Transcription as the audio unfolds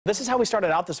This is how we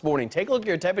started out this morning. Take a look at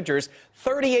your temperatures.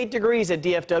 38 degrees at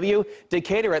DFW,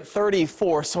 Decatur at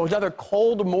 34. So another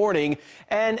cold morning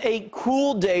and a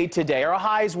cool day today. Our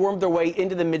highs warmed their way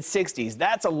into the mid-60s.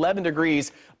 That's 11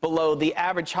 degrees below the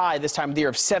average high this time of the year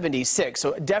of 76.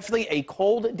 So definitely a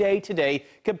cold day today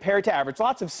compared to average.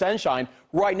 Lots of sunshine.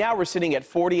 Right now we're sitting at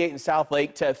 48 in South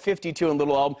Lake to 52 in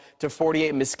Little Elm to 48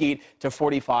 in Mesquite to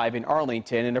 45 in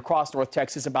Arlington. And across North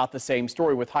Texas, about the same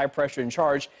story with high pressure in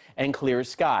charge and clear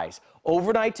skies.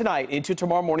 Overnight tonight into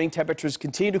tomorrow morning, temperatures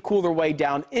continue to cool their way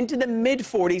down into the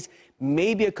mid-40s,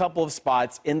 maybe a couple of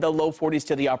spots in the low 40s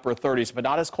to the upper 30s, but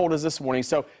not as cold as this morning.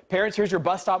 So parents, here's your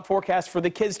bus stop forecast for the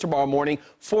kids tomorrow morning.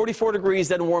 44 degrees,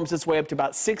 then warms its way up to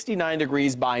about 69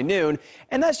 degrees by noon.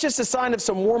 And that's just a sign of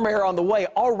some warm air on the way.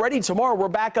 Already tomorrow, we're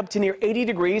back up to near 80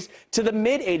 degrees to the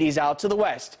mid-80s out to the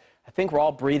west. I think we're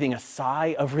all breathing a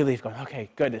sigh of relief going, okay,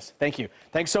 goodness, thank you.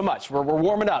 Thanks so much. We're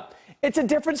warming up. It's a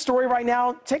different story right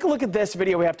now. Take a look at this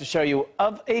video we have to show you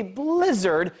of a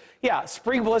blizzard. Yeah,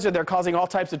 spring blizzard. They're causing all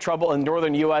types of trouble in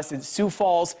northern U.S. in Sioux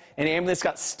Falls. An ambulance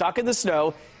got stuck in the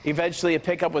snow. Eventually, a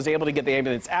pickup was able to get the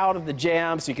ambulance out of the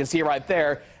jam. So you can see right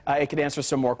there, it can answer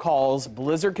some more calls.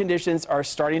 Blizzard conditions are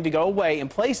starting to go away in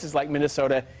places like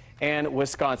Minnesota and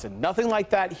Wisconsin. Nothing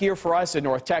like that here for us in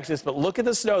North Texas, but look at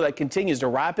the snow that continues to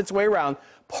wrap its way around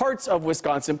parts of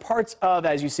Wisconsin, parts of,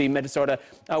 as you see, Minnesota.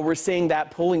 We're seeing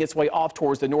that pulling its way off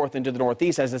towards the north into the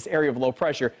northeast as this area of low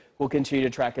pressure will continue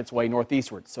to track its way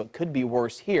northeastward. So it could be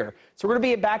worse here. So we're going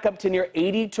to be back up to near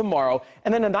 80 tomorrow,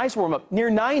 and then a nice warm up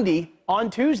near 90 on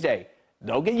Tuesday.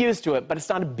 Don't get used to it, but it's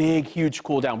not a big, huge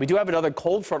cool down. We do have another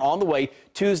cold front on the way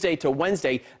Tuesday to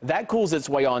Wednesday. That cools its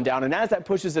way on down, and as that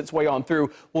pushes its way on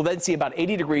through, we'll then see about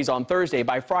 80 degrees on Thursday.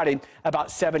 By Friday,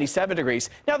 about 77 degrees.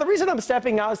 Now, the reason I'm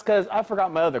stepping out is because I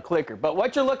forgot my other clicker. But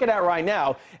what you're looking at right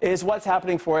now is what's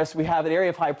happening for us. We have an area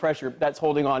of high pressure that's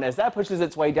holding on. As that pushes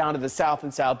its way down to the south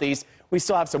and southeast, we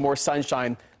still have some more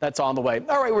sunshine that's on the way.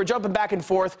 All right, we're jumping back and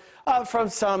forth from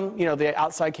some, the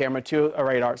outside camera to a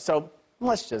radar. So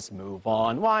let's just move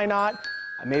on. Why not?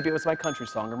 Maybe it was my country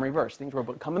song in reverse. Things were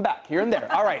coming back here and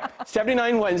there. All right,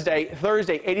 79 Wednesday,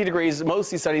 Thursday, 80 degrees,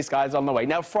 mostly sunny skies on the way.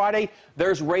 Now, Friday,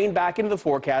 there's rain back into the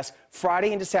forecast.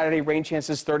 Friday into Saturday, rain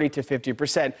chances 30 to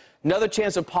 50%. Another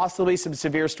chance of possibly some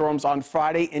severe storms on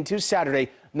Friday into Saturday.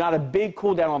 Not a big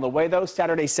cool down on the way, though.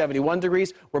 Saturday, 71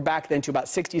 degrees. We're back then to about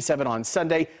 67 on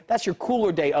Sunday. That's your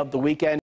cooler day of the weekend.